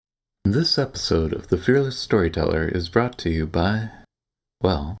This episode of The Fearless Storyteller is brought to you by,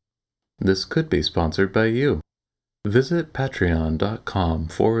 well, this could be sponsored by you. Visit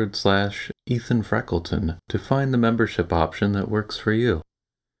patreon.com/Ethan Freckleton to find the membership option that works for you.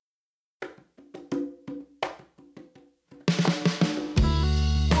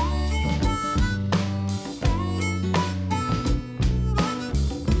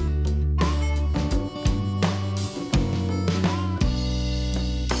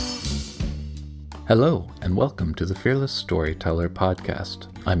 Hello, and welcome to the Fearless Storyteller podcast.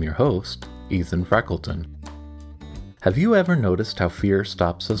 I'm your host, Ethan Freckleton. Have you ever noticed how fear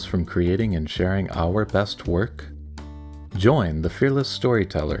stops us from creating and sharing our best work? Join the Fearless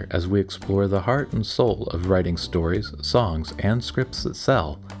Storyteller as we explore the heart and soul of writing stories, songs, and scripts that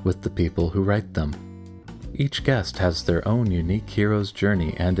sell with the people who write them. Each guest has their own unique hero's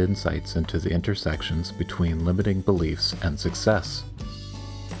journey and insights into the intersections between limiting beliefs and success.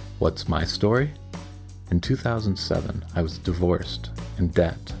 What's my story? In 2007, I was divorced, in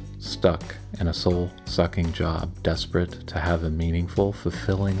debt, stuck in a soul-sucking job, desperate to have a meaningful,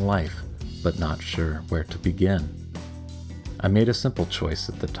 fulfilling life, but not sure where to begin. I made a simple choice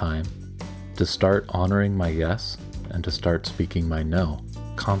at the time, to start honoring my yes and to start speaking my no.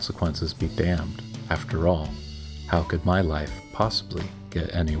 Consequences be damned. After all, how could my life possibly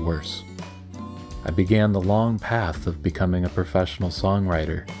get any worse? I began the long path of becoming a professional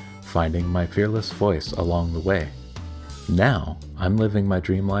songwriter, finding my fearless voice along the way. Now, I'm living my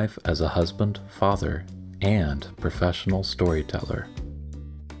dream life as a husband, father, and professional storyteller.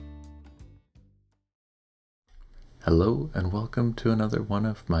 Hello, and welcome to another one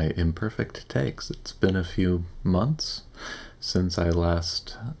of my Imperfect Takes. It's been a few months since I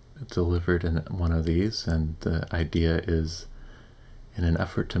last delivered one of these, and the idea is, in an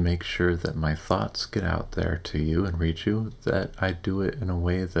effort to make sure that my thoughts get out there to you and reach you, that I do it in a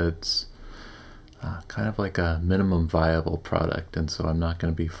way that's kind of like a minimum viable product. And so I'm not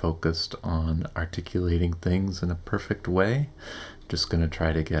going to be focused on articulating things in a perfect way. I'm just going to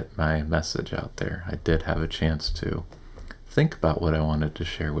try to get my message out there. I did have a chance to think about what I wanted to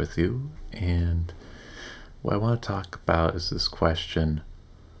share with you. And what I want to talk about is this question: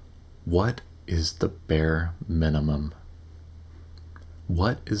 what is the bare minimum?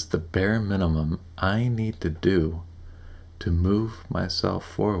 What is the bare minimum I need to do to move myself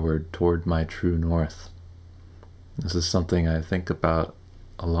forward toward my true north? This is something I think about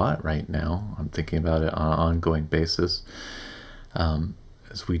a lot right now. I'm thinking about it on an ongoing basis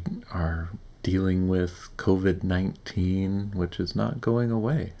as we are dealing with COVID-19, which is not going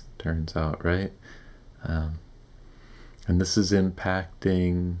away, turns out, right? And this is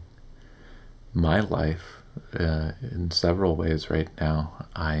impacting my life in several ways right now.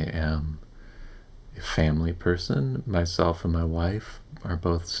 I am a family person. Myself and my wife are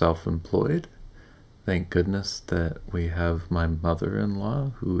both self-employed. Thank goodness that we have my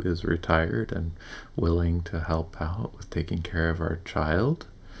mother-in-law who is retired and willing to help out with taking care of our child.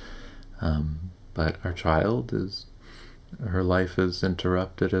 But our child her life is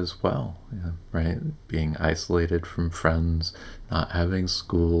interrupted as well, right? Being isolated from friends, not having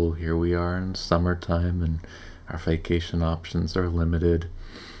school. Here we are in summertime and our vacation options are limited.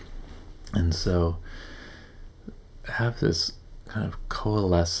 And so have this kind of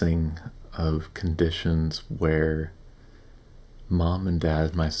coalescing of conditions where mom and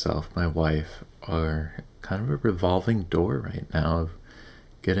dad, myself, my wife are kind of a revolving door right now of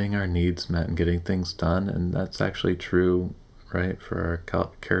getting our needs met and getting things done. And that's actually true, right, for our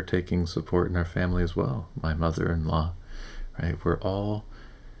caretaking support in our family as well. My mother-in-law, right? We're all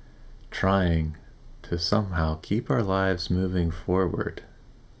trying to somehow keep our lives moving forward.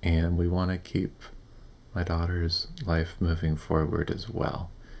 And we want to keep my daughter's life moving forward as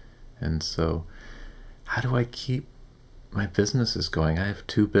well. And so how do I keep my businesses going? I have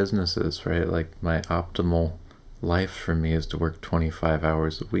two businesses, right? Like, my optimal life for me is to work 25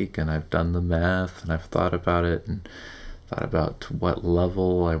 hours a week, and I've done the math and I've thought about it and thought about to what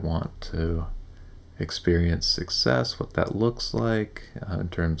level I want to experience success, what that looks like in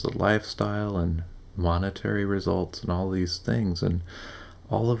terms of lifestyle and monetary results and all these things. And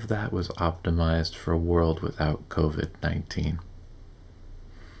all of that was optimized for a world without COVID-19,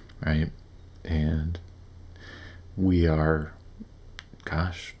 right? And we are,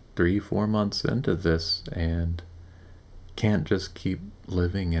 3-4 months into this and can't just keep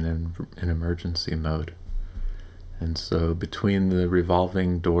living in emergency mode. And so between the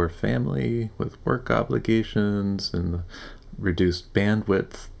revolving door family with work obligations and the reduced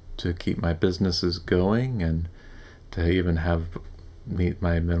bandwidth to keep my businesses going and to even meet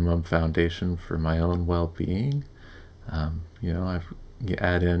my minimum foundation for my own well-being, I've you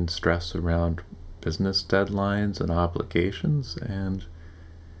add in stress around business deadlines and obligations, and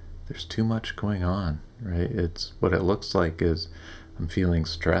there's too much going on, right? It's what it looks like is I'm feeling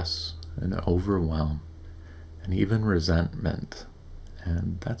stress and overwhelm and even resentment.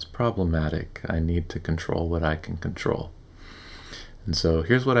 And that's problematic. I need to control what I can control. And so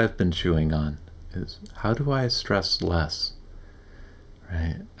here's what I've been chewing on is how do I stress less?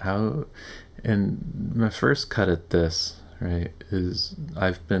 Right? And my first cut at this, right, is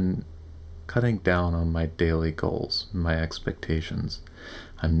I've been cutting down on my daily goals, my expectations.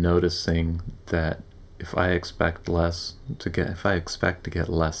 I'm noticing that if I expect to get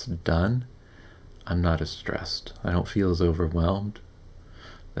less done, I'm not as stressed. I don't feel as overwhelmed.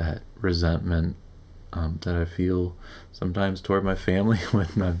 That resentment that I feel sometimes toward my family when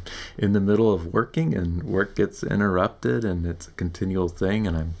I'm in the middle of working and work gets interrupted and it's a continual thing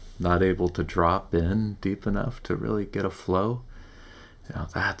and I'm not able to drop in deep enough to really get a flow.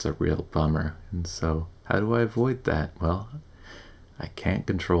 That's a real bummer. And so how do I avoid that? Well, I can't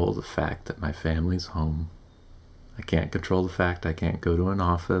control the fact that my family's home. I can't control the fact I can't go to an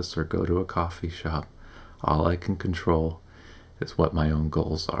office or go to a coffee shop. All I can control is what my own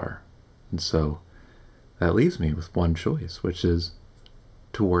goals are. And so that leaves me with one choice, which is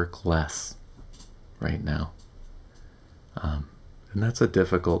to work less right now. And that's a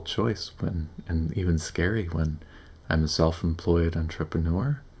difficult choice and even scary when I'm a self-employed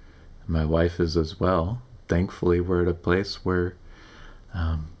entrepreneur. And my wife is as well. Thankfully, we're at a place where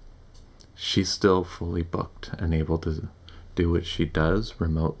she's still fully booked and able to do what she does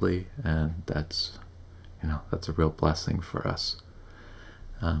remotely, and that's a real blessing for us.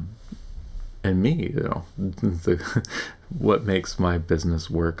 And me, what makes my business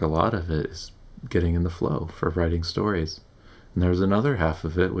work, a lot of it is getting in the flow for writing stories. And there's another half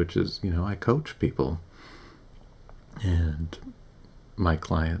of it, which is, I coach people. And my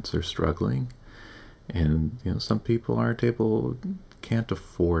clients are struggling. And, some people can't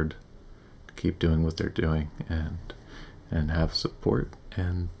afford to keep doing what they're doing and have support.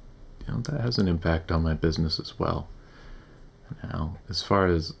 And, that has an impact on my business as well. Now, as far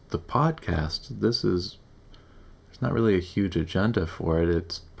as the podcast, there's not really a huge agenda for it.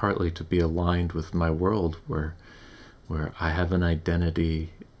 It's partly to be aligned with my world where I have an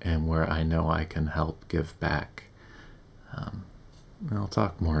identity and where I know I can help give back. And I'll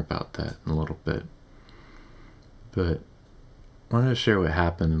talk more about that in a little bit. But I wanted to share what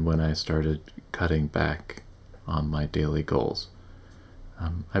happened when I started cutting back on my daily goals.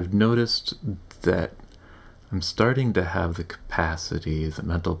 I've noticed that I'm starting to have the capacity, the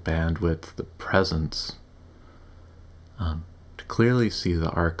mental bandwidth, the presence to clearly see the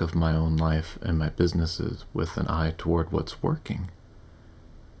arc of my own life and my businesses with an eye toward what's working.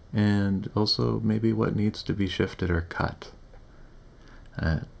 And also maybe what needs to be shifted or cut.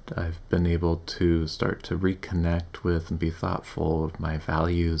 And I've been able to start to reconnect with and be thoughtful of my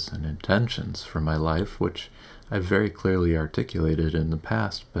values and intentions for my life, which I've very clearly articulated in the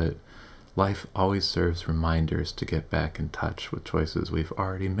past, but life always serves reminders to get back in touch with choices we've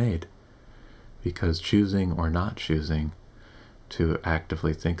already made. Because choosing or not choosing to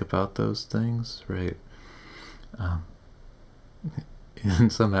actively think about those things, right? In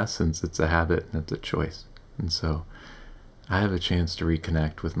some essence, it's a habit and it's a choice. And so I have a chance to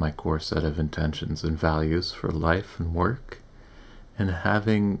reconnect with my core set of intentions and values for life and work. And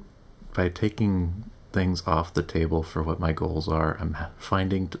by taking things off the table for what my goals are, I'm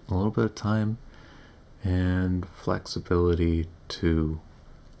finding a little bit of time and flexibility to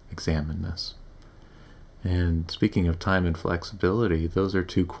examine this. And speaking of time and flexibility, those are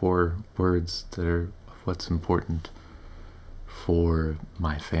two core words that are what's important for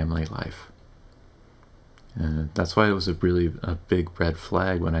my family life. And that's why it was a big red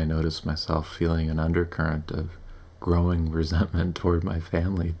flag when I noticed myself feeling an undercurrent of growing resentment toward my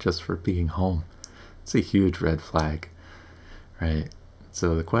family just for being home. It's a huge red flag, right?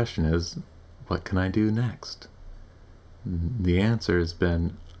 So the question is, what can I do next? The answer has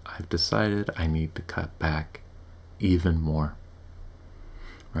been, I've decided I need to cut back even more,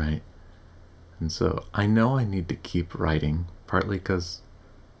 right? And so I know I need to keep writing, partly because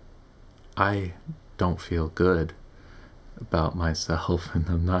I don't feel good about myself and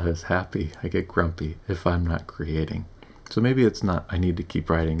I'm not as happy. I get grumpy if I'm not creating. So maybe it's not I need to keep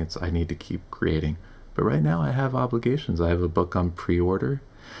writing, it's I need to keep creating. But right now I have obligations. I have a book on pre-order.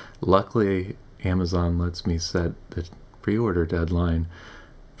 Luckily, Amazon lets me set the pre-order deadline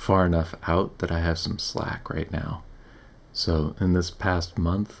far enough out that I have some slack right now. So in this past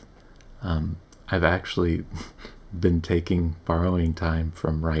month, I've actually been borrowing time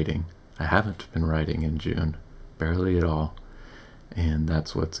from writing. I haven't been writing in June, barely at all. And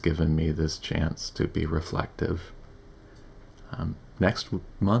that's what's given me this chance to be reflective. Next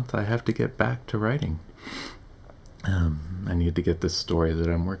month, I have to get back to writing. I need to get this story that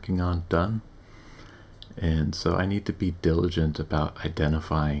I'm working on done. And so I need to be diligent about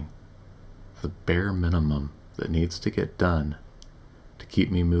identifying the bare minimum that needs to get done to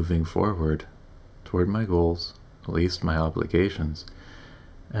keep me moving forward toward my goals, at least my obligations.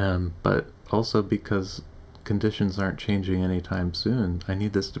 But also because conditions aren't changing anytime soon, I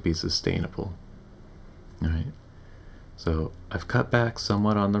need this to be sustainable. All right. So I've cut back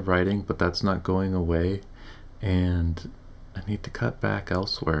somewhat on the writing, but that's not going away. And I need to cut back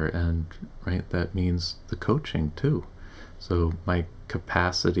elsewhere. And right, that means the coaching too. So my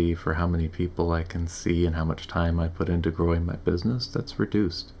capacity for how many people I can see and how much time I put into growing my business, that's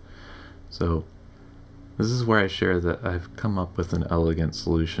reduced. So this is where I share that I've come up with an elegant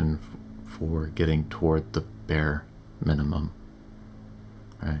solution for getting toward the bare minimum.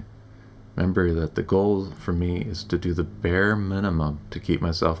 Right? Remember that the goal for me is to do the bare minimum to keep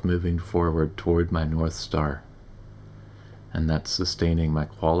myself moving forward toward my North Star. And that's sustaining my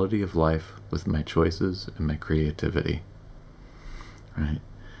quality of life with my choices and my creativity. Right?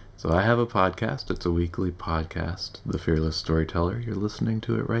 So I have a podcast. It's a weekly podcast, The Fearless Storyteller. You're listening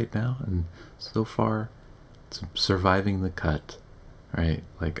to it right now. And so far, it's surviving the cut. Right?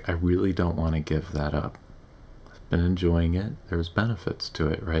 Like, I really don't want to give that up. I've been enjoying it. There's benefits to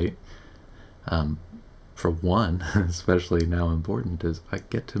it, right? For one, especially now important, is I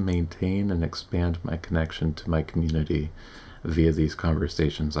get to maintain and expand my connection to my community via these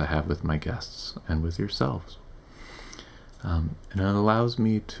conversations I have with my guests and with yourselves. And it allows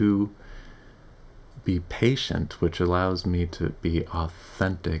me to be patient, which allows me to be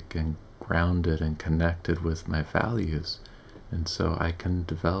authentic and grounded and connected with my values. And so I can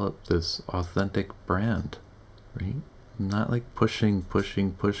develop this authentic brand, right? Not like pushing,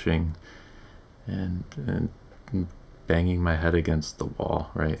 and banging my head against the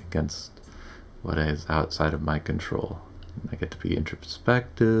wall, right? Against what is outside of my control. I get to be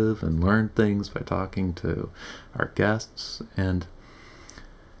introspective and learn things by talking to our guests. And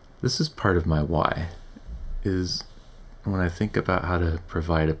this is part of my why, is when I think about how to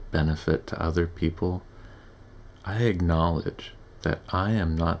provide a benefit to other people, I acknowledge that I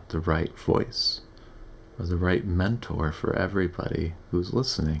am not the right voice or the right mentor for everybody who's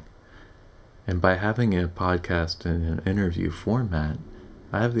listening. And by having a podcast in an interview format,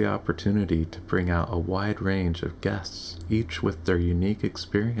 I have the opportunity to bring out a wide range of guests, each with their unique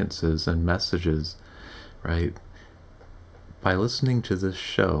experiences and messages, right? By listening to this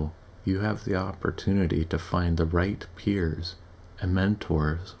show, you have the opportunity to find the right peers and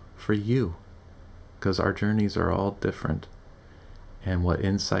mentors for you, because our journeys are all different. And what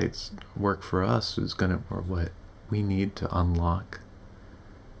insights work for us is or what we need to unlock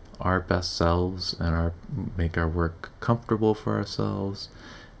our best selves and make our work comfortable for ourselves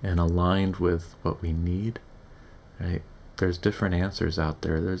and aligned with what we need, right? There's different answers out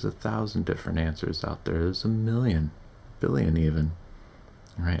there. There's 1,000 different answers out there. There's 1,000,000, billion even,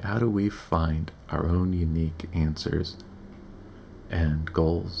 right? How do we find our own unique answers and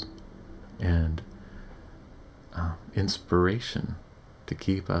goals and inspiration to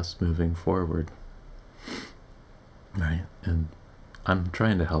keep us moving forward, right? And I'm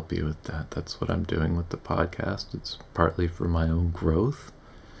trying to help you with that. That's what I'm doing with the podcast. It's partly for my own growth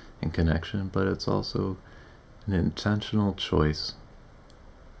and connection, but it's also an intentional choice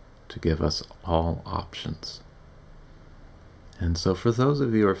to give us all options. And so for those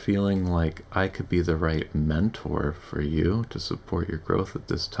of you who are feeling like I could be the right mentor for you to support your growth at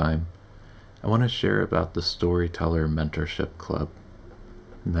this time, I want to share about the Storyteller Mentorship Club.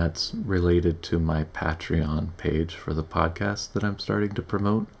 And that's related to my Patreon page for the podcast that I'm starting to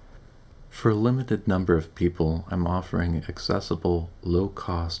promote. For a limited number of people, I'm offering accessible,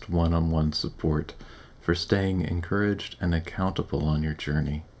 low-cost one-on-one support for staying encouraged and accountable on your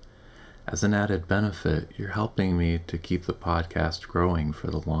journey. As an added benefit, you're helping me to keep the podcast growing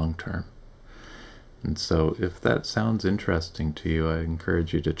for the long term. And so if that sounds interesting to you, I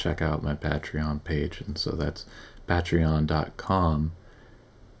encourage you to check out my Patreon page. And so that's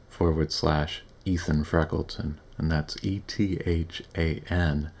patreon.com/Ethan Freckleton. And that's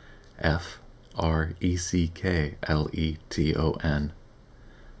ETHANFRECKLETON.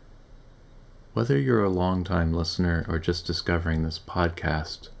 Whether you're a long-time listener or just discovering this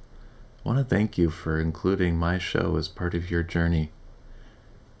podcast, I want to thank you for including my show as part of your journey.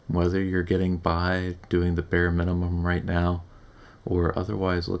 Whether you're getting by doing the bare minimum right now, or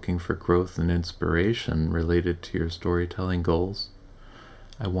otherwise looking for growth and inspiration related to your storytelling goals,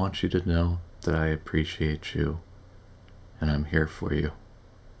 I want you to know that I appreciate you and I'm here for you.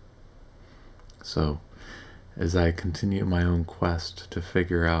 So, as I continue my own quest to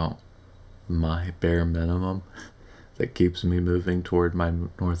figure out my bare minimum that keeps me moving toward my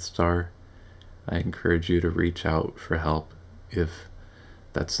North Star, I encourage you to reach out for help if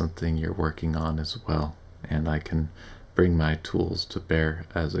that's something you're working on as well. And I can bring my tools to bear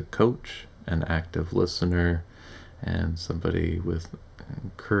as a coach, an active listener, and somebody with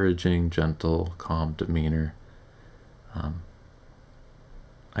encouraging, gentle, calm demeanor.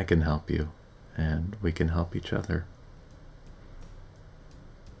 I can help you, and we can help each other.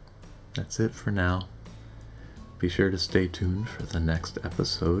 That's it for now. Be sure to stay tuned for the next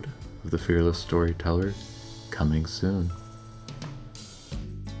episode of The Fearless Storyteller, coming soon.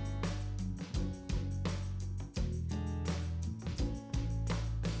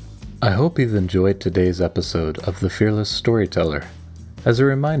 I hope you've enjoyed today's episode of The Fearless Storyteller. As a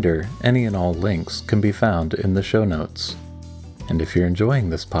reminder, any and all links can be found in the show notes. And if you're enjoying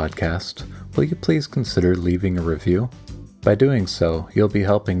this podcast, will you please consider leaving a review? By doing so, you'll be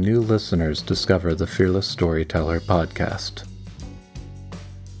helping new listeners discover the Fearless Storyteller podcast.